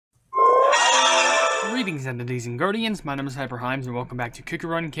Greetings, entities and guardians, my name is HyperHimes and welcome back to Cookie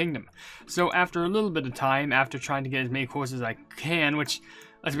Run Kingdom. So after a little bit of time, after trying to get as many courses as I can, which,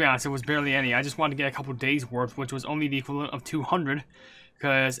 let's be honest, it was barely any, I just wanted to get a couple days worth, which was only the equivalent of 200,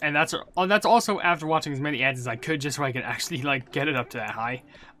 and that's also after watching as many ads as I could, just so I could actually, like, get it up to that high.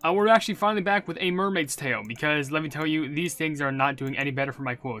 We're actually finally back with a Mermaid's Tale, because let me tell you, these things are not doing any better for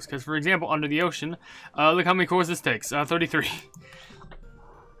my quotes, because for example, Under the Ocean, look how many cores this takes, 33.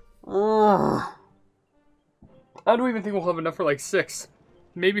 I don't even think we'll have enough for like 6.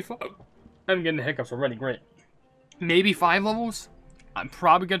 Maybe 5. I'm getting the hiccups already, great. Maybe 5 levels? I'm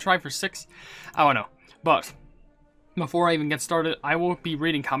probably gonna try for 6. I don't know. But before I even get started, I will be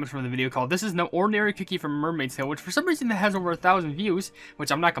reading comments from the video called "This is no ordinary cookie from Mermaid's Tale," which for some reason has over 1,000 views,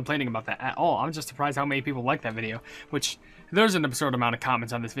 which I'm not complaining about that at all. I'm just surprised how many people like that video, which there's an absurd amount of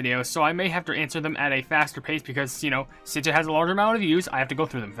comments on this video, so I may have to answer them at a faster pace because, you know, since it has a larger amount of views, I have to go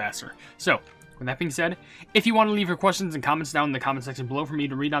through them faster. So, with that being said, if you want to leave your questions and comments down in the comment section below for me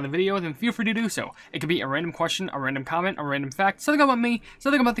to read on the video, then feel free to do so. It could be a random question, a random comment, a random fact, something about me,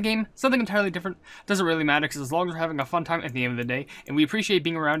 something about the game, something entirely different. Doesn't really matter, because as long as we're having a fun time at the end of the day, and we appreciate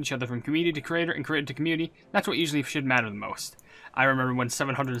being around each other from community to creator and creator to community, that's what usually should matter the most. I remember when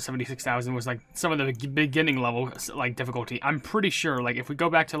 776,000 was like some of the beginning level like difficulty. I'm pretty sure, like, if we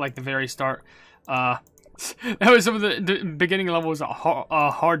go back to like the very start, that was some of the beginning levels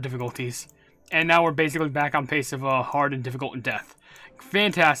hard difficulties. And now we're basically back on pace of hard and difficult and death.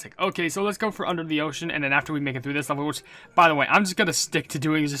 Fantastic. Okay, so let's go for Under the Ocean, and then after we make it through this level, which, by the way, I'm just gonna stick to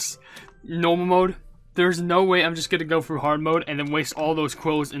doing just normal mode. There's no way I'm just gonna go through hard mode and then waste all those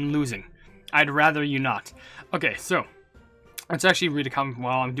quills in losing. I'd rather you not. Okay, so let's actually read a comment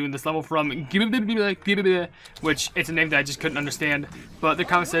while I'm doing this level from which it's a name that I just couldn't understand. But the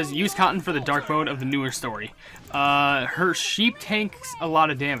comment says, "Use cotton for the dark mode of the newer story. Her sheep tanks a lot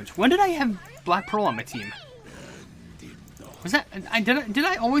of damage." When did I have Black Pearl on my team? Was that... Did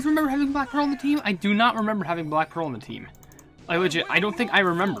I always remember having Black Pearl on the team? I do not remember having Black Pearl on the team. Like, legit, I don't think I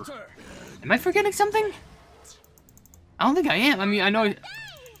remember. Am I forgetting something? I don't think I am. I mean, I know...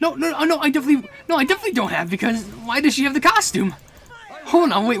 No, I definitely don't have, because why does she have the costume?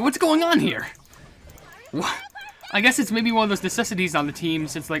 Hold on, wait, what's going on here? What? I guess it's maybe one of those necessities on the team,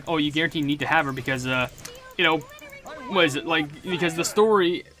 since, like, oh, you guarantee need to have her because, you know, what is it, like, because the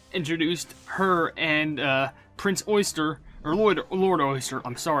story introduced her and, Prince Oyster, or Lord Oyster,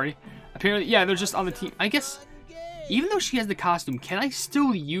 I'm sorry. Apparently, yeah, they're just on the team. I guess, even though she has the costume, can I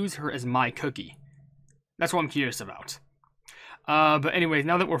still use her as my cookie? That's what I'm curious about. But anyways,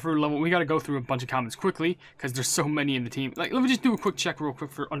 now that we're through level, we gotta go through a bunch of comments quickly, because there's so many in the team. Like, let me just do a quick check real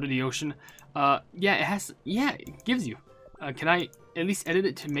quick for Under the Ocean. Yeah, it has, yeah, it gives you. Can I at least edit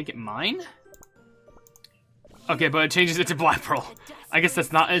it to make it mine? Okay, but it changes it to Black Pearl. I guess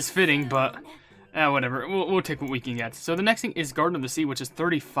that's not as fitting, but, whatever. We'll take what we can get. So the next thing is Garden of the Sea, which is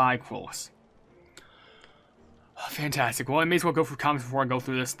 35 quills. Fantastic. Well, I may as well go through comments before I go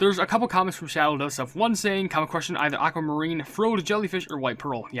through this. There's a couple comments from Shadow Does Stuff. One saying, common question, either aquamarine, frilled jellyfish, or white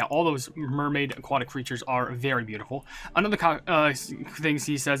pearl. Yeah, all those mermaid aquatic creatures are very beautiful. Another thing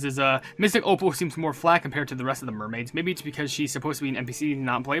he says is, Mystic Opal seems more flat compared to the rest of the mermaids. Maybe it's because she's supposed to be an NPC,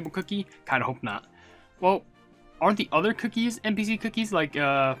 non-playable cookie? Kinda hope not. Well, aren't the other cookies NPC cookies, like,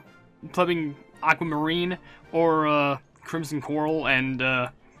 Plumbing Aquamarine, or, Crimson Coral, and,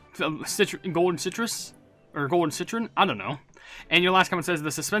 Golden Citrus? Or Golden Citron? I don't know. And your last comment says, the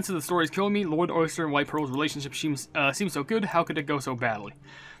suspense of the story is killing me. Lord Oyster and White Pearl's relationship seems so good. How could it go so badly?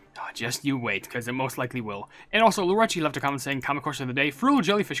 Oh, just you wait, because it most likely will. And also, Lorechi left a comment saying, common question of the day, frilled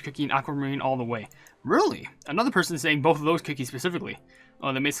jellyfish cookie and aquamarine all the way. Really? Another person saying both of those cookies specifically.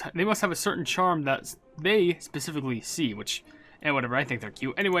 Oh, they must have a certain charm that they specifically see, which, whatever, I think they're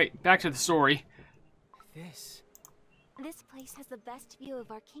cute. Anyway, back to the story. This place has the best view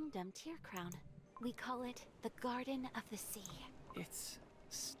of our kingdom, Tear Crown. We call it the Garden of the Sea. It's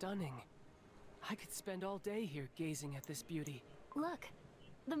stunning. I could spend all day here gazing at this beauty. Look,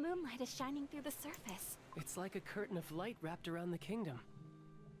 the moonlight is shining through the surface. It's like a curtain of light wrapped around the kingdom.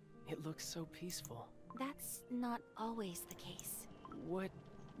 It looks so peaceful. That's not always the case. What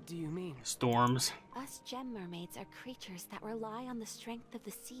do you mean? Storms. Us gem mermaids are creatures that rely on the strength of the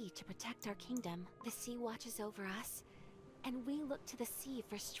sea to protect our kingdom. The sea watches over us, and we look to the sea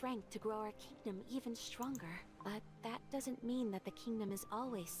for strength to grow our kingdom even stronger. But that doesn't mean that the kingdom is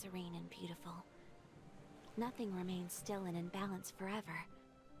always serene and beautiful. Nothing remains still and in balance forever.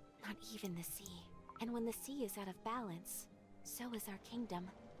 Not even the sea. And when the sea is out of balance, so is our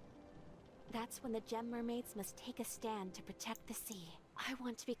kingdom. That's when the gem mermaids must take a stand to protect the sea. I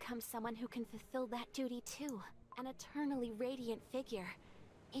want to become someone who can fulfill that duty too. An eternally radiant figure.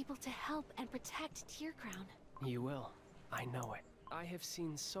 able to help and protect Tear Crown. You will. I know it. I have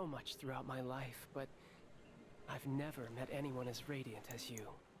seen so much throughout my life, but I've never met anyone as radiant as you.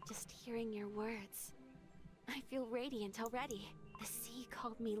 Just hearing your words, I feel radiant already. The sea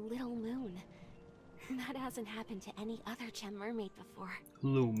called me Little Moon. That hasn't happened to any other gem mermaid before.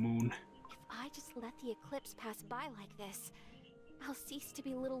 Little Moon. If I just let the eclipse pass by like this, I'll cease to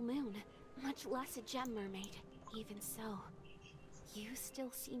be Little Moon, much less a gem mermaid. Even so, you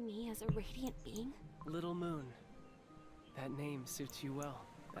still see me as a radiant being? Little Moon. That name suits you well.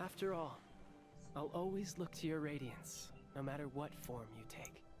 After all, I'll always look to your radiance, no matter what form you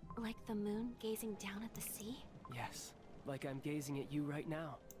take. Like the moon gazing down at the sea? Yes, like I'm gazing at you right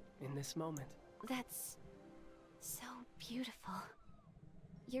now, in this moment. That's so beautiful.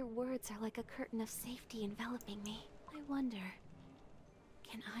 Your words are like a curtain of safety enveloping me. I wonder,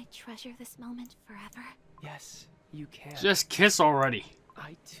 can I treasure this moment forever? Yes, you can. Just kiss already.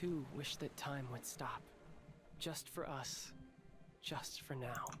 I too wish that time would stop. Just for us. Just for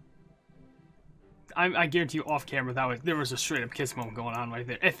now. I guarantee you off camera there was a straight up kiss moment going on right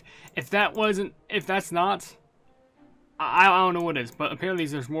there. If that's not, I don't know what is, but apparently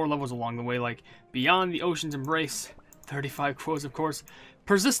there's more levels along the way, like Beyond the Ocean's Embrace, 35 quotes of course,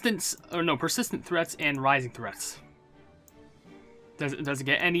 persistent threats and rising threats. Does it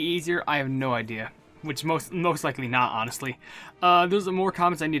get any easier? I have no idea. Which most likely not, honestly. There's more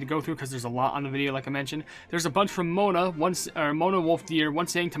comments I need to go through because there's a lot on the video, like I mentioned. There's a bunch from Mona, Mona Wolf Deer, one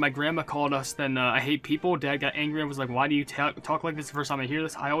saying to my grandma called us, then I hate people. Dad got angry and was like, why do you talk like this the first time I hear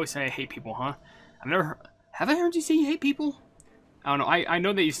this? I always say I hate people, huh? Have I heard you say you hate people? I don't know. I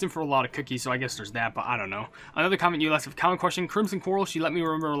know that you sim for a lot of cookies, so I guess there's that, but I don't know. Another comment you left of common question, Crimson Coral, she let me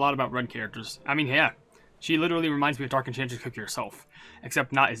remember a lot about red characters. I mean, yeah. She literally reminds me of Dark Enchantress Cookie herself.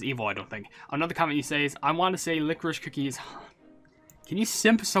 Except not as evil, I don't think. Another comment you say is, I want to say licorice cookies. Can you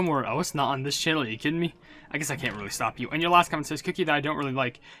simp somewhere else? Not on this channel, are you kidding me? I guess I can't really stop you. And your last comment says, cookie that I don't really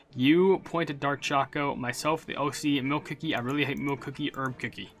like. You pointed Dark Choco, myself, the OC, Milk Cookie. I really hate Milk Cookie, Herb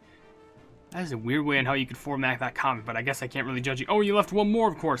Cookie. That is a weird way on how you could format that comment, but I guess I can't really judge you. Oh, you left one more,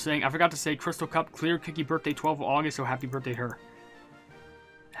 of course, saying, I forgot to say Crystal Cup, Clear Cookie birthday 12 of August, so happy birthday to her.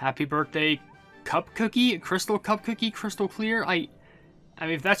 Happy birthday, Cup Cookie, Crystal Cup Cookie, Crystal Clear. I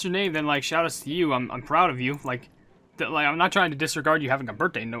mean, if that's your name, then like shout outs to you. I'm proud of you. Like I'm not trying to disregard you having a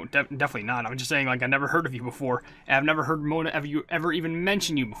birthday. No, definitely not. I'm just saying like I never heard of you before, and I've never heard Mona ever even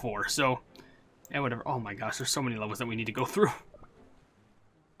mention you before. So, yeah, whatever. Oh my gosh, there's so many levels that we need to go through.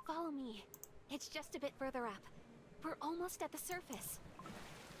 Follow me. It's just a bit further up. We're almost at the surface.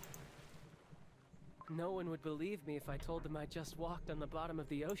 No one would believe me if I told them I just walked on the bottom of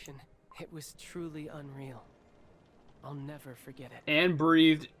the ocean. It was truly unreal. I'll never forget it. And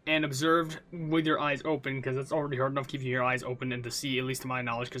breathed and observed with your eyes open, because it's already hard enough keeping your eyes open and to see, at least to my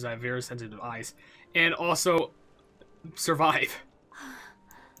knowledge, because I have very sensitive eyes. And also, survive.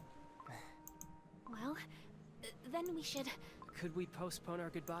 Well, then we should... Could we postpone our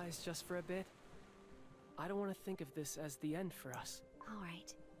goodbyes just for a bit? I don't want to think of this as the end for us.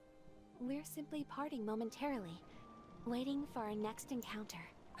 Alright. We're simply parting momentarily, waiting for our next encounter.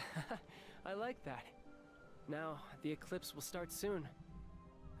 I like that. Now, the eclipse will start soon.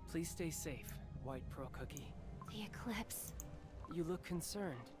 Please stay safe, White Pearl Cookie. The eclipse. You look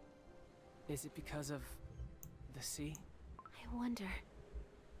concerned. Is it because of the sea? I wonder,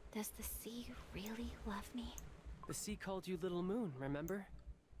 does the sea really love me? The sea called you Little Moon, remember?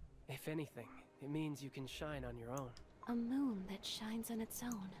 If anything, it means you can shine on your own. A moon that shines on its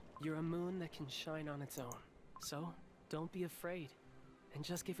own. You're a moon that can shine on its own. So, don't be afraid. And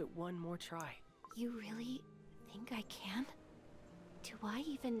just give it one more try. You really think I can? Do I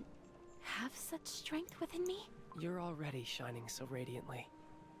even have such strength within me? You're already shining so radiantly.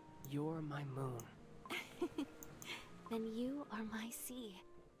 You're my moon. Then you are my sea.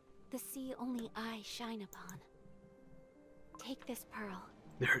 The sea only I shine upon. Take this pearl.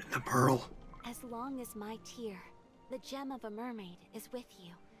 There's the pearl. As long as my tear, the gem of a mermaid, is with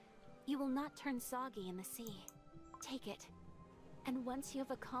you, you will not turn soggy in the sea. Take it. And once you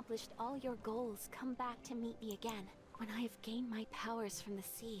have accomplished all your goals, come back to meet me again, when I have gained my powers from the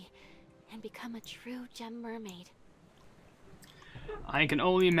sea, and become a true gem mermaid. I can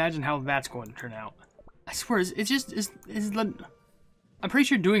only imagine how that's going to turn out. I swear, I'm pretty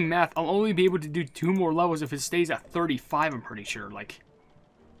sure doing math, I'll only be able to do 2 more levels if it stays at 35, I'm pretty sure. Like,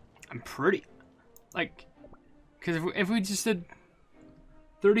 because if we just did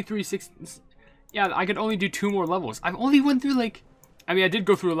 33, 6, yeah, I could only do 2 more levels. I've only went through, like, I mean, I did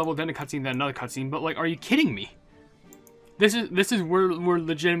go through a level, then a cutscene, then another cutscene, but, like, are you kidding me? This is where we're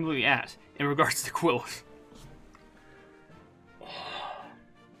legitimately at in regards to quills.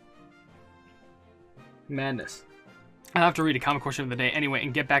 Madness. I have to read a comment question of the day anyway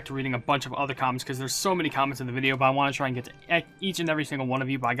and get back to reading a bunch of other comments because there's so many comments in the video, but I want to try and get to each and every single one of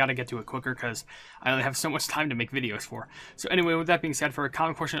you, but I got to get to it quicker because I only have so much time to make videos for. So anyway, with that being said, for a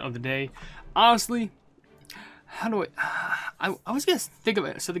comment question of the day, honestly, how do I was going to think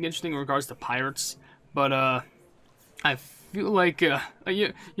of something interesting in regards to pirates, but I feel like, you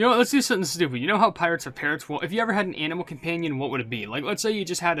know, let's do something stupid. You know how pirates have parrots? Well, if you ever had an animal companion, what would it be? Like, let's say you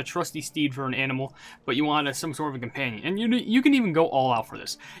just had a trusty steed for an animal, but you wanted some sort of a companion. And you can even go all out for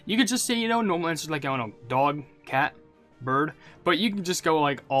this. You could just say, you know, normal answers like, I don't know, dog, cat, bird. But you can just go,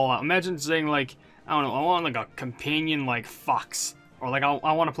 like, all out. Imagine saying, like, I don't know, I want, like, a companion, like, fox. Or, like,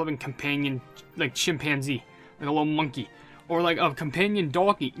 I want a flipping companion, like, chimpanzee. Like a little monkey. Or, like, a companion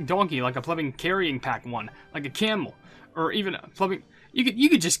donkey, like a flipping carrying pack one. Like a camel. Or even flipping, you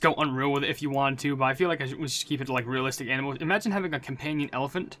could just go unreal with it if you wanted to, but I feel like we should keep it to like realistic animals. Imagine having a companion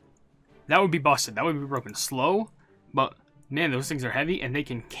elephant. That would be busted. That would be broken. Slow, but man, those things are heavy and they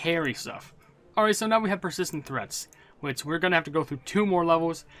can carry stuff. Alright, so now we have persistent threats, which we're gonna have to go through 2 more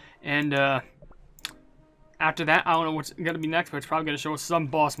levels, and after that, I don't know what's gonna be next, but it's probably gonna show us some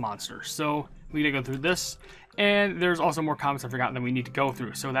boss monsters. So we gotta go through this, and there's also more comments I forgot that we need to go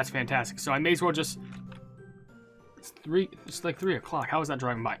through, so that's fantastic. So I may as well just. It's like 3 o'clock. How is that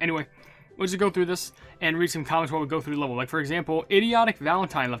driving by? Anyway, we'll just go through this and read some comments while we go through the level. Like, for example, Idiotic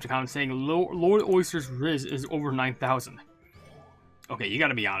Valentine left a comment saying, Lord Oyster's Riz is over 9,000. Okay, you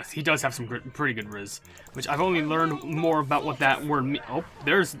gotta be honest. He does have some pretty good Riz, which I've only learned more about what that word means. Oh,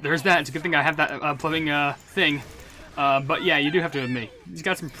 there's that. It's a good thing I have that plumbing thing. But yeah, you do have to admit, he's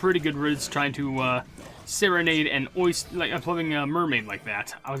got some pretty good Riz trying to serenade an oyster, like a plumbing mermaid like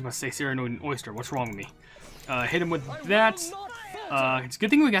that. I was about to say serenade an oyster. What's wrong with me? Hit him with that. It's a good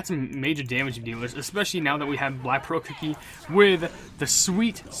thing we got some major damage dealers, especially now that we have Black Pearl Cookie with the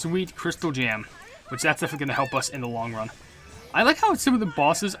sweet, sweet Crystal Jam, which that's definitely going to help us in the long run. I like how some of the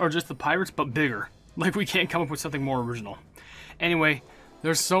bosses are just the pirates, but bigger. Like, we can't come up with something more original. Anyway,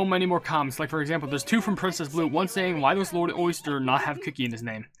 there's so many more comments. Like, for example, there's 2 from Princess Blue. One saying, why does Lord Oyster not have Cookie in his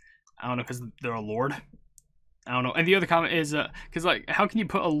name? I don't know, because they're a lord? I don't know. And the other comment is, because, like, how can you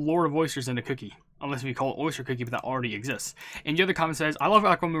put a Lord of Oysters in a cookie? Unless we call it Oyster Cookie, but that already exists. And the other comment says, I love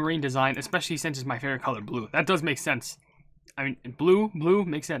aquamarine design, especially since it's my favorite color, blue. That does make sense. I mean, blue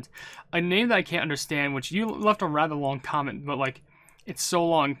makes sense. A name that I can't understand, which you left a rather long comment, but like, it's so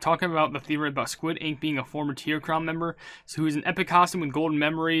long, talking about the theory about Squid Ink being a former Tier Crown member, so who's an epic costume with golden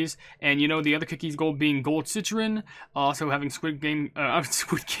memories, and you know the other cookie's gold being gold citron, also having Squid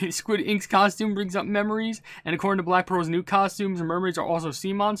Ink's costume brings up memories, and according to Black Pearl's new costumes, mermaids are also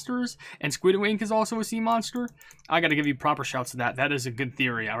sea monsters, and Squid Ink is also a sea monster. I gotta give you proper shouts to that. That is a good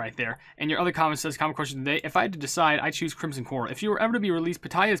theory right there. And your other comment says, comment question today, if I had to decide, I'd choose Crimson Core. If you were ever to be released,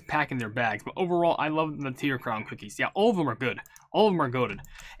 Pattaya's packing their bags, but overall, I love the Tier Crown cookies. Yeah, all of them are good. All of them are goated.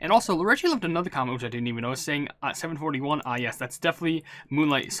 And also, Loretti left another comment, which I didn't even know, saying, 741, yes, that's definitely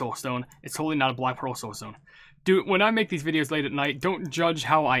Moonlight Soulstone. It's totally not a Black Pearl Soulstone. Dude, when I make these videos late at night, don't judge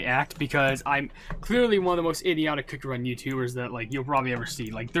how I act, because I'm clearly one of the most idiotic cookie run YouTubers that, like, you'll probably ever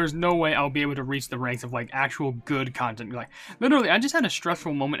see. Like, there's no way I'll be able to reach the ranks of, like, actual good content. Like, literally, I just had a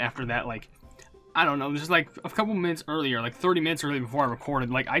stressful moment after that, like, I don't know, just, like, a couple minutes earlier, like, 30 minutes earlier before I recorded.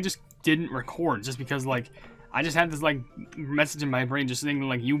 Like, I just didn't record, just because, like, I just had this, like, message in my brain just saying,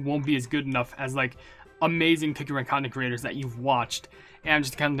 like, you won't be as good enough as, like, amazing cookie run content creators that you've watched. And I'm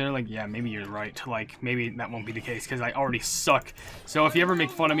just kind of there, like, yeah, maybe you're right. Like, maybe that won't be the case, because I already suck. So if you ever make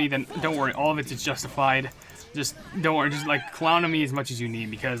fun of me, then don't worry. All of it is justified. Just don't worry. Just, like, clown on me as much as you need,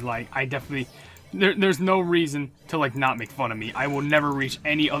 because, like, I definitely... There's no reason to, like, not make fun of me. I will never reach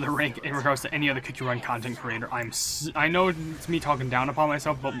any other rank in regards to any other cookie run content creator. I know it's me talking down upon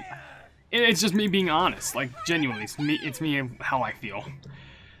myself, but... It's just me being honest, like, genuinely, it's me how I feel.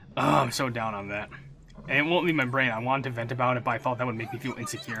 I'm so down on that. And it won't leave my brain. I wanted to vent about it, but I thought that would make me feel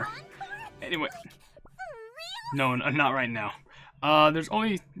insecure. Anyway. No, not right now. There's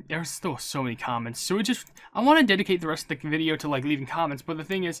still so many comments. So I want to dedicate the rest of the video to, like, leaving comments, but the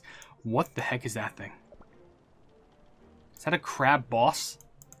thing is, what the heck is that thing? Is that a crab boss?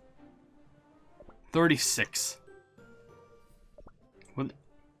 36. Well,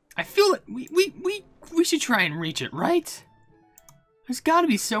 I feel that we should try and reach it, right? There's got to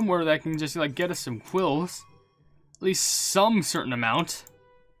be somewhere that can just, like, get us some quills. At least some certain amount.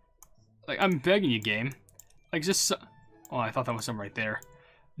 Like, I'm begging you, game. Like, just so... Oh, I thought that was some right there.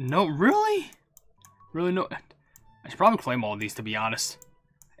 No, really? Really, no... I should probably claim all of these, to be honest.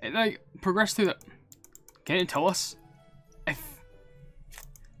 And, like, progress through the... Can it tell us?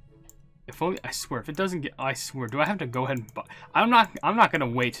 If only, I swear, if it doesn't get, I swear, do I have to go ahead and buy? I'm not gonna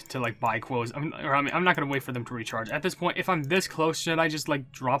wait to like buy quills. I'm not gonna wait for them to recharge. At this point, if I'm this close, should I just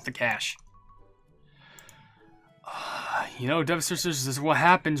like drop the cash? You know, Devsisters, this is what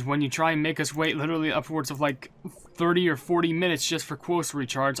happens when you try and make us wait literally upwards of like 30 or 40 minutes just for quills to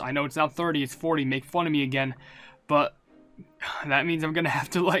recharge. I know it's not 30, it's 40. Make fun of me again, but that means I'm gonna have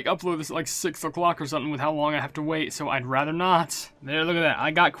to like upload this at like 6 o'clock or something with how long I have to wait, so I'd rather not. There, look at that,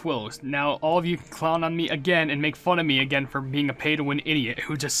 I got quills. Now all of you can clown on me again and make fun of me again for being a pay-to-win idiot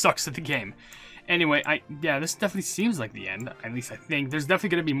who just sucks at the game. Anyway, yeah, this definitely seems like the end, at least I think. There's definitely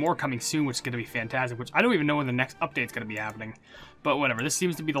gonna be more coming soon, which is gonna be fantastic, which I don't even know when the next update's gonna be happening. But whatever, this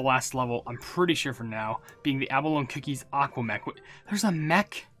seems to be the last level, I'm pretty sure for now, being the Abalone Cookies Aqua Mech. There's a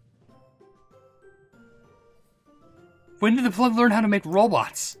mech? When did the plug learn how to make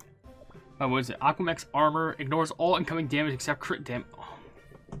robots? Oh, what is it? Aquamech's armor ignores all incoming damage except crit damage. Oh.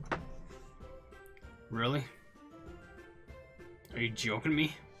 Really? Are you joking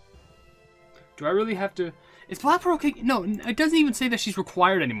me? Do I really have to... Is Black Pearl okay? No, it doesn't even say that she's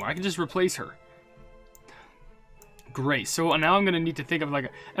required anymore. I can just replace her. Great. So now I'm going to need to think of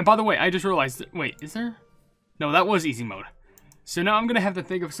like... And by the way, I just realized... Wait, is there... No, that was easy mode. So now I'm going to have to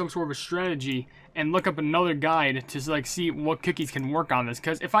think of some sort of a strategy and look up another guide to like see what cookies can work on this.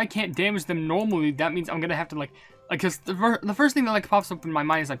 Because if I can't damage them normally, that means I'm going to have to like... Because the first thing that like pops up in my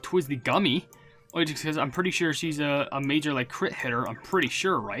mind is like Twiz the Gummy. Which is because I'm pretty sure she's a major like crit hitter. I'm pretty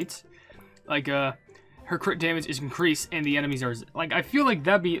sure, right? Like, her crit damage is increased and the enemies are... Like, I feel like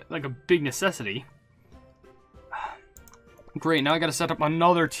that'd be like a big necessity. Great, now I gotta set up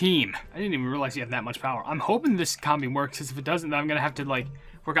another team. I didn't even realize you have that much power. I'm hoping this combi works, because if it doesn't, then I'm gonna have to, like,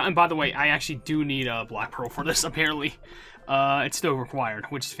 work on... And by the way, I actually do need a Black Pearl for this, apparently. It's still required,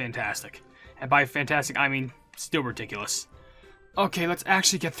 which is fantastic. And by fantastic, I mean still ridiculous. Okay, let's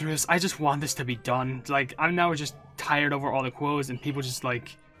actually get through this. I just want this to be done. Like, I'm now just tired over all the quotes and people just,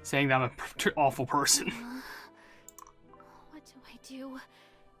 like, saying that I'm an awful person. What do I do?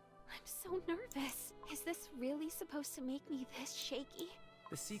 I'm so nervous. Is this really supposed to make me this shaky?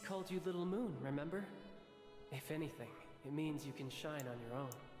 The sea called you Little Moon, remember? If anything, it means you can shine on your own.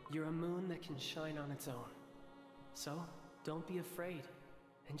 You're a moon that can shine on its own. So, don't be afraid,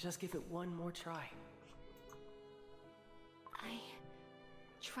 and just give it one more try. I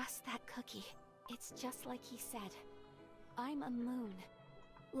trust that cookie. It's just like he said. I'm a moon,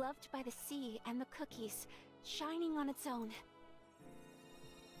 loved by the sea and the cookies, shining on its own.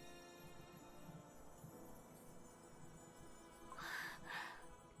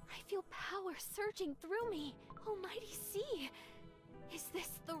 I feel power surging through me. Almighty sea! Is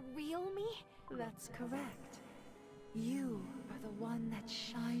this the real me? That's correct. You are the one that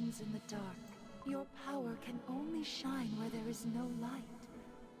shines in the dark. Your power can only shine where there is no light.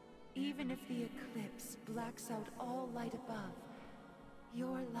 Even if the eclipse blacks out all light above,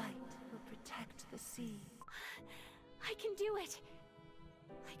 your light will protect the sea. I can do it!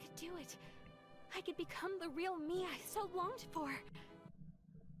 I could do it. I could become the real me I so longed for.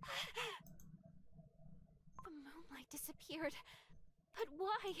 The moonlight disappeared. But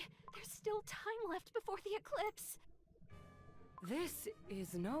why? There's still time left before the eclipse. This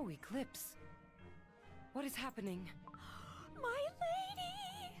is no eclipse. What is happening? My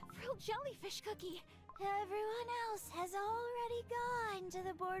lady! Frilled jellyfish cookie. Everyone else has already gone to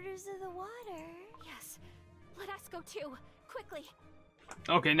the borders of the water. Yes. Let us go too. Quickly.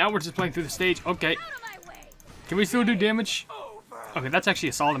 Okay, now we're just playing through the stage. Okay. Out of my way. Can we still do damage? Okay, that's actually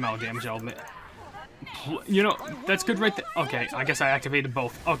a solid amount of damage, I'll admit. You know, that's good right there. Okay, I guess I activated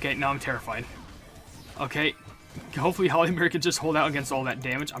both. Okay, now I'm terrified. Okay. Hopefully Hollyberry can just hold out against all that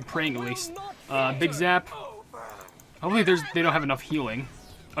damage. I'm praying at least. Big Zap. Hopefully they don't have enough healing.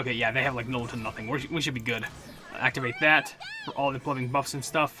 Okay, yeah, they have like no to nothing. We should be good. Activate that for all the living buffs and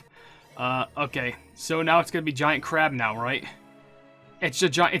stuff. Okay, so now it's gonna be Giant Crab now, right? It's a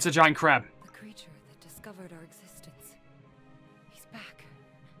giant crab. The creature that discovered our existence. He's back.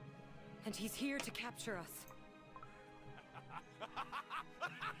 And he's here to capture us.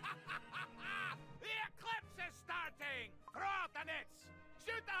 The eclipse is starting! Throw out the nets!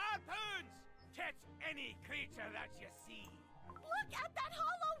 Shoot the harpoons! Catch any creature that you see! Look at that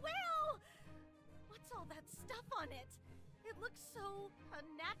hollow whale! What's all that stuff on it? It looks so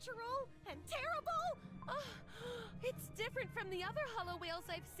unnatural and terrible. It's different from the other hollow whales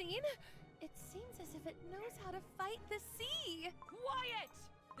I've seen. It seems as if it knows how to fight the sea. Quiet!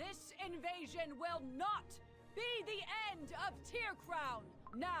 This invasion will not be the end of Tear Crown.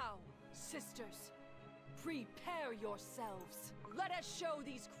 Now, sisters, prepare yourselves. Let us show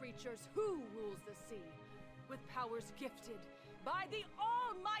these creatures who rules the sea, with powers gifted by the all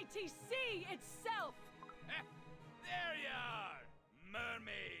almighty sea itself! There you are,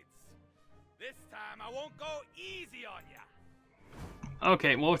 mermaids. This time I won't go easy on ya.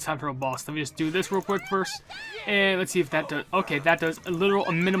 Okay, well, it's time for a boss. Let me just do this real quick first. And let's see if that does... Okay, that does a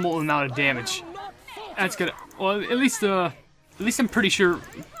minimal amount of damage. That's gonna... Well, at least I'm pretty sure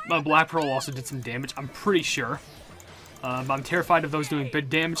Black Pearl also did some damage. I'm pretty sure. But I'm terrified of those doing big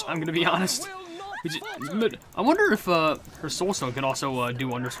damage, I'm gonna be honest. I wonder if her Soul Stone can also do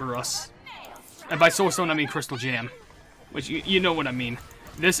wonders for us. And by Soul Stone, I mean Crystal Jam. Which, you know what I mean.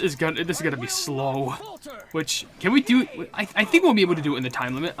 This is gonna be slow. Which, can we do... I think we'll be able to do it in the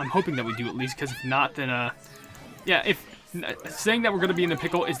time limit. I'm hoping that we do at least, because if not, then, yeah, if... Saying that we're gonna be in a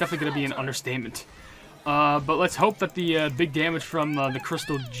pickle is definitely gonna be an understatement. But let's hope that the big damage from the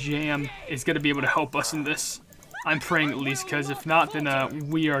Crystal Jam is gonna be able to help us in this. I'm praying at least, because if not, then,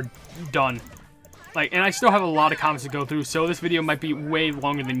 we are done. Like, and I still have a lot of comments to go through, so this video might be way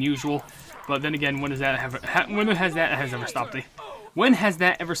longer than usual. But then again, when has that ever stopped me? When has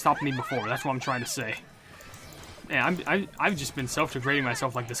that ever stopped me before? That's what I'm trying to say. Yeah, I've just been self-degrading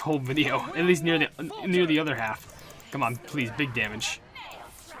myself like this whole video, at least near the other half. Come on, please, big damage.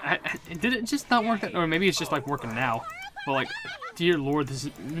 Did it just not work? Or maybe it's just like working now. But like, dear Lord, this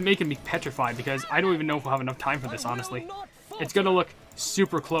is making me petrified because I don't even know if we'll have enough time for this. Honestly, it's gonna look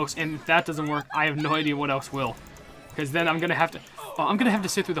super close, and if that doesn't work, I have no idea what else will. Because then I'm gonna have to. Oh, I'm gonna have to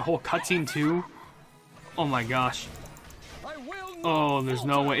sit through the whole cutscene too. Oh my gosh. Oh, there's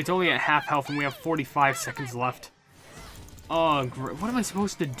no way. It's only at half health and we have 45 seconds left. Oh, great. What am I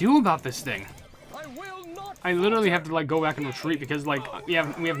supposed to do about this thing? I literally have to, like, go back and retreat because, like, we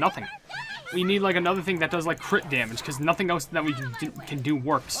have nothing. We need, like, another thing that does, like, crit damage because nothing else that we can do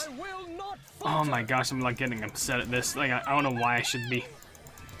works. Oh my gosh, I'm, like, getting upset at this. Like, I don't know why I should be.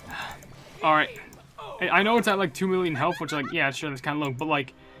 Alright. I know it's at, like, 2 million health, which, like, yeah, sure, that's kind of low, but,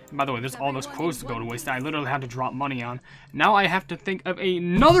 like, by the way, there's all those clothes to go to waste that I literally had to drop money on. Now I have to think of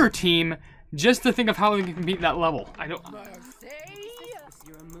another team just to think of how we can beat that level. I don't...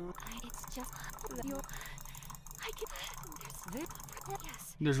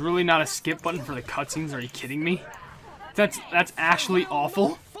 There's really not a skip button for the cutscenes. Are you kidding me? That's actually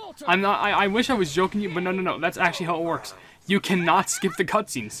awful. I'm not... I wish I was joking you, but no. That's actually how it works. You cannot skip the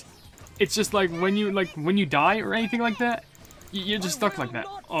cutscenes. It's just like when you die or anything like that, you're just stuck like that.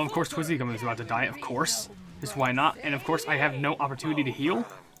 Oh, of course, Twizzygum is about to die, of course. Just why not? And of course, I have no opportunity to heal.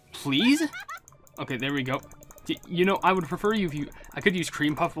 Please? Okay, there we go. You know, I would prefer you if you... I could use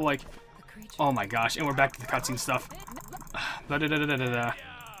Cream Puff, but like... Oh my gosh, and we're back to the cutscene stuff.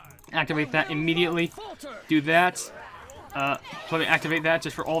 Activate that immediately. Do that. Let me activate that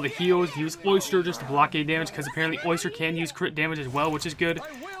just for all the heals. Use Oyster just to blockade damage, because apparently Oyster can use crit damage as well, which is good.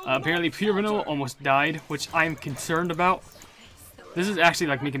 Apparently Pure Vanilla almost died, which I'm concerned about. This is actually,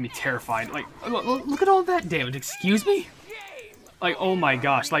 like, making me terrified. Like, look at all that damage. Excuse me? Like, oh my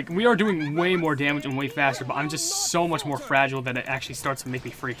gosh. Like, we are doing way more damage and way faster, but I'm just so much more fragile that it actually starts to make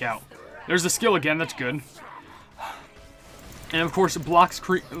me freak out. There's the skill again. That's good. And, of course, blocks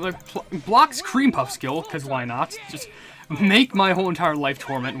Cream Puff skill, because why not? Just make my whole entire life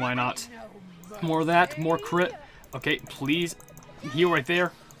torment. Why not? More of that. More crit. Okay, please. Heal right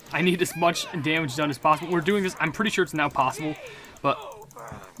there. I need as much damage done as possible. We're doing this. I'm pretty sure it's now possible. But,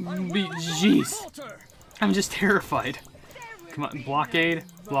 jeez. I'm just terrified. Come on, blockade.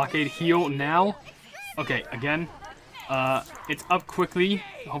 Blockade, heal now. Okay, again. It's up quickly.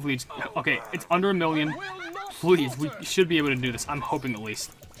 Hopefully it's... Okay, it's under 1 million. Please, we should be able to do this. I'm hoping at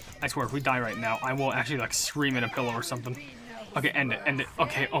least. I swear, if we die right now, I will actually, like, scream in a pillow or something. Okay, end it.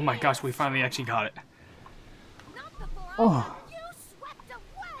 Okay, oh my gosh, we finally actually got it. Oh.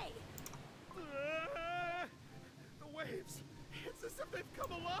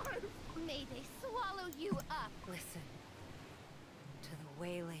 Listen to the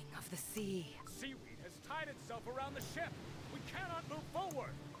wailing of the sea. Seaweed has tied itself around the ship. We cannot move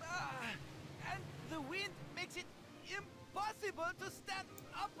forward. And the wind makes it impossible to stand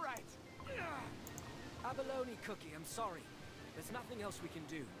upright. Abalone Cookie, I'm sorry. There's nothing else we can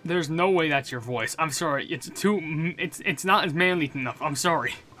do. There's no way that's your voice. I'm sorry. It's not as manly enough. I'm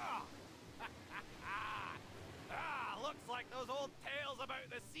sorry. Looks like those old tales about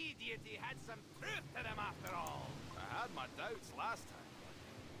the sea deity had some truth to them after all. I had my doubts last time, but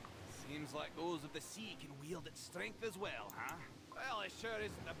seems like those of the sea can wield its strength as well, huh? Well, it sure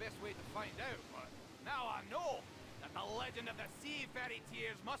isn't the best way to find out, but now I know that the legend of the sea fairy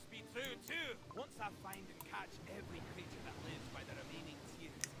tears must be true too. Once I find and catch every creature that lives by the remaining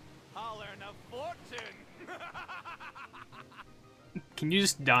tears, I'll earn a fortune. Can you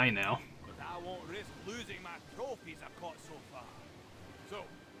just die now? But I won't risk losing my trophies I've caught so far. So,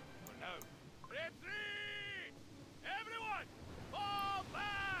 for now, retreat! Everyone, fall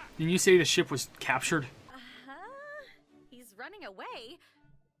back! Didn't you say the ship was captured? He's running away.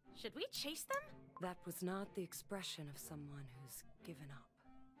 Should we chase them? That was not the expression of someone who's given up.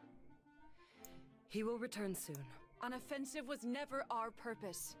 He will return soon. An offensive was never our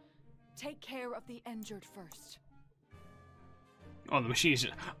purpose. Take care of the injured first. Oh, the machine's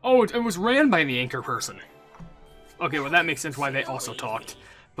just... Oh, it was ran by the anchor person. Okay, well that makes sense why they also talked.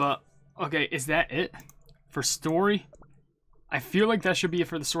 But, okay, is that it? For story? I feel like that should be it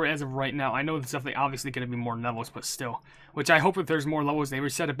for the story as of right now. I know there's definitely obviously going to be more levels, but still. Which I hope if there's more levels, they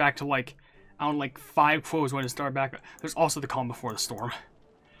reset it back to like, I don't know, like 5 quotes when it started back. There's also the calm before the storm.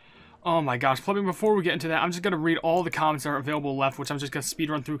 Oh my gosh, probably before we get into that, I'm just going to read all the comments that are available left, which I'm just going to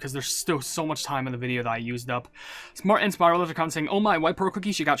speed run through because there's still so much time in the video that I used up. Smart and Spiral left a comment saying, "Oh my, White Pearl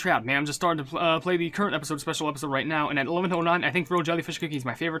Cookie, she got trapped. Man, I'm just starting to play the current special episode right now, and at 11:09, I think Frill Jellyfish Cookie is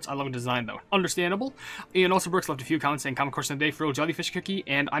my favorites. I love the design though." Understandable. Ian also Brooks left a few comments saying, "Common question of the day, Frill Jellyfish Cookie,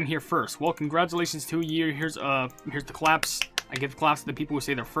 and I'm here first." Well, congratulations to you. Here's the claps. I give claps to the people who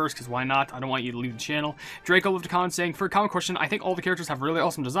say they're first, because why not? I don't want you to leave the channel. Draco left a comment saying, "For a common question, I think all the characters have really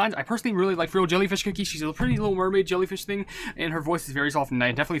awesome designs. I personally really like Frill Jellyfish Cookie. She's a pretty little mermaid jellyfish thing, and her voice is very soft and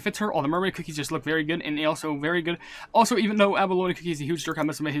it definitely fits her. All the mermaid cookies just look very good, and they also very good. Also, even though Abalone Cookie is a huge jerk, I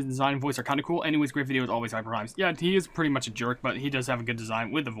must admit his design and voice are kind of cool. Anyways, great video as always, HyperHimes." Yeah, he is pretty much a jerk, but he does have a good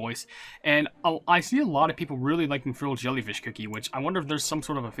design with the voice. And I see a lot of people really liking Frill Jellyfish Cookie, which I wonder if there's some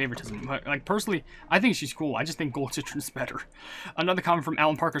sort of a favoritism. But, like, personally, I think she's cool. I just think Gold Citron's better. Another comment from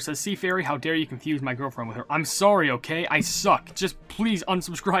Alan Parker says, "Sea Fairy, how dare you confuse my girlfriend with her? I'm sorry, okay? I suck. Just please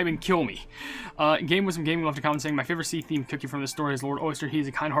unsubscribe and kill me." Game Wisdom Gaming left a comment saying, "My favorite sea-themed cookie from the story is Lord Oyster. He is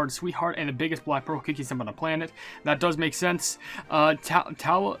a kind-hearted sweetheart and the biggest black pearl cookie sent on the planet." That does make sense.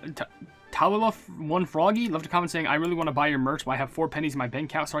 Talala1 Froggy left a comment saying, "I really want to buy your merch, but I have 4 pennies in my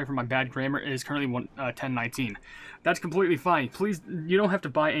bank account. Sorry for my bad grammar. It is currently 10:19. That's completely fine. Please, you don't have to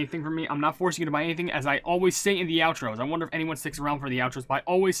buy anything from me. I'm not forcing you to buy anything, as I always say in the outros. I wonder if anyone sticks around for the outros, but I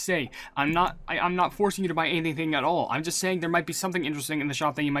always say, I'm not forcing you to buy anything at all. I'm just saying there might be something interesting in the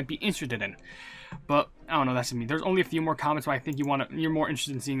shop that you might be interested in. But, I don't know, that's me. There's only a few more comments, but I think you're more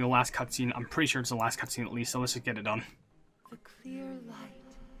interested in seeing the last cutscene. I'm pretty sure it's the last cutscene at least, so let's just get it done. The clear light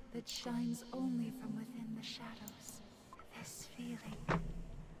that shines only from within the shadows. This feeling,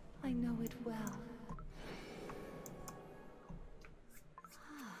 I know it well.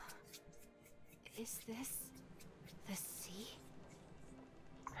 Is this the sea?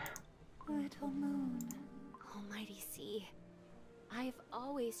 Little moon. Almighty sea, I've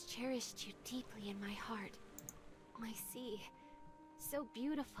always cherished you deeply in my heart. My sea, so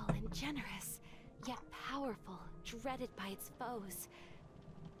beautiful and generous, yet powerful, dreaded by its foes.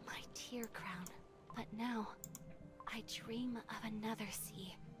 My tear crown, but now I dream of another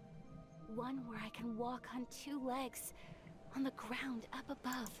sea. One where I can walk on 2 legs, on the ground up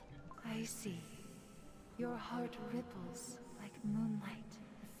above. I see. Your heart ripples like moonlight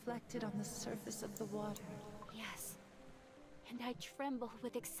reflected on the surface of the water. Yes, and I tremble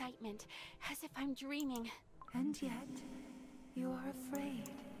with excitement, as if I'm dreaming. And yet, you are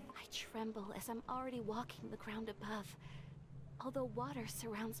afraid. I tremble as I'm already walking the ground above, although water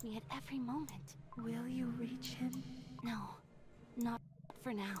surrounds me at every moment. Will you reach him? No, not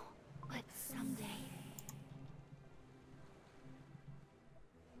for now, but someday.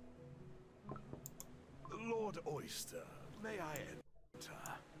 Lord Oyster, may I enter?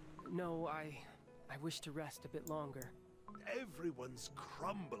 No, I wish to rest a bit longer. Everyone's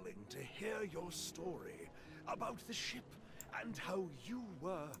crumbling to hear your story about the ship and how you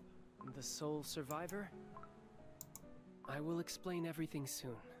were... The sole survivor? I will explain everything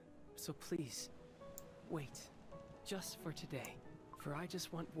soon. So please, wait. Just for today. For I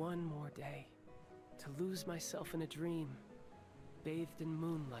just want one more day. To lose myself in a dream, bathed in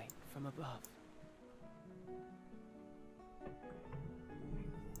moonlight from above.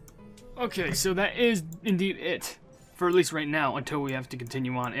 Okay, so that is indeed it. For at least right now, until we have to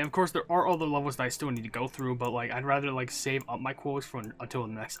continue on. And of course, there are other levels that I still need to go through, but like, I'd rather like save up my quotes for until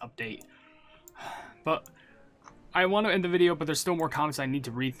the next update. But I want to end the video, but there's still more comments I need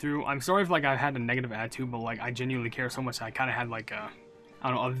to read through. I'm sorry if like I had a negative attitude, but like I genuinely care so much that I kind of had like a, I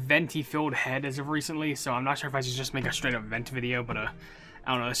don't know, a venti filled head as of recently. So I'm not sure if I should just make a straight up vent video, but I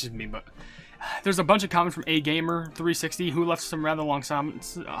don't know, that's just me. But There's a bunch of comments from AGamer360 who left some rather long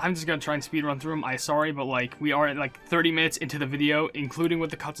comments. I'm just gonna try and speed run through them. I'm sorry, but like we are at like 30 minutes into the video, including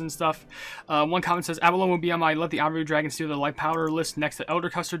with the cuts and stuff. One comment says, Abalone will be on my Let the Ivory Dragon steal the light powder list next to Elder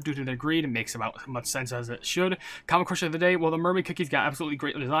Custard due to their greed. It makes about as much sense as it should. Comment question of the day, well, the mermaid cookies got absolutely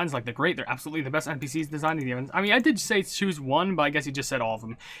great designs. Like, they're great. They're absolutely the best NPCs designed in the events. I mean, I did say choose one, but I guess he just said all of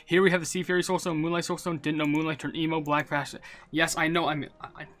them. Here we have the Sea Fairy Soulstone, Moonlight Soulstone. Didn't know Moonlight turned emo, Black Fashion. Yes, I know. I mean,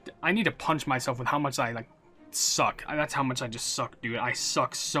 I need to punch myself with how much I like suck. That's how much I just suck, dude. I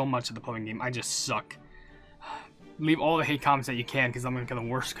suck so much at the playing game. I just suck. Leave all the hate comments that you can, because I'm like the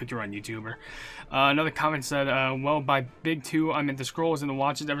worst cookie run YouTuber. Another comment said, well, by Big 2, I meant the scrolls and the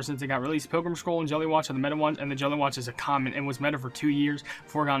watches ever since they got released. Pilgrim Scroll and Jelly Watch are the meta ones, and the Jelly Watch is a common and was meta for 2 years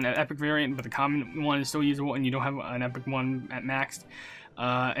before it got an epic variant, but the common one is still usable, and you don't have an epic one at maxed.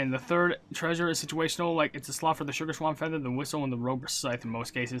 And the third treasure is situational, like it's a slot for the Sugar Swan Feather, the Whistle, and the Rogue Scythe in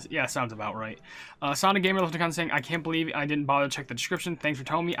most cases. Yeah, sounds about right. Sonic Gamer left a comment saying, I can't believe I didn't bother to check the description. Thanks for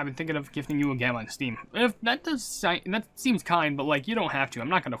telling me. I've been thinking of gifting you a Gamma on Steam. If that that seems kind, but like you don't have to. I'm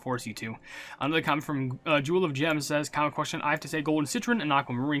not going to force you to. Another comment from Jewel of Gems says, comment question, I have to say Golden Citron and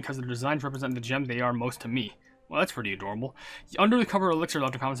Aquamarine because their designs represent the gems they are most to me. Well, that's pretty adorable. Under the Cover Elixir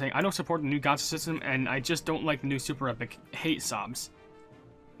left a comment saying, I don't support the new gacha system and I just don't like the new super epic. Hate sobs.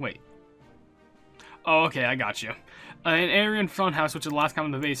 Wait. Oh, okay, I got you. An Aryan Funhouse, which is the last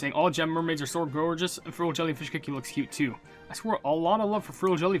comment of the video, saying, all gem mermaids are so gorgeous, and Frilled Jellyfish Cookie looks cute too. I swear, a lot of love for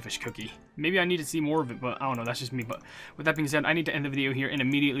Frilled Jellyfish Cookie. Maybe I need to see more of it, but I don't know, that's just me. But with that being said, I need to end the video here and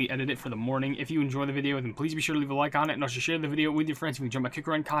immediately edit it for the morning. If you enjoy the video, then please be sure to leave a like on it, and also share the video with your friends if you enjoy my Kick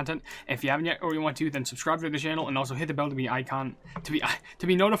Run content. And if you haven't yet, or you want to, then subscribe to the channel, and also hit the bell to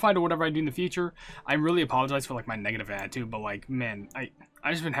be notified of whatever I do in the future. I really apologize for like my negative attitude, but like, man,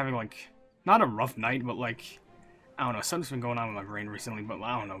 I just been having like, not a rough night, but like, I don't know, something's been going on with my brain recently, but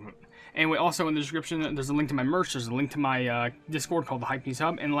I don't know. But anyway, also in the description, there's a link to my merch, there's a link to my Discord called the Hypenese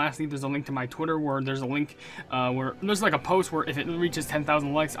Hub, and lastly, there's a link to my Twitter where there's a link where there's like a post where if it reaches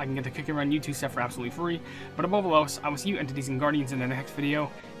 10,000 likes, I can get the Kick and Run YouTube set for absolutely free. But above all else, I will see you entities and guardians in the next video.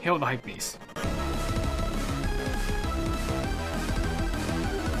 Hail the Hypenese.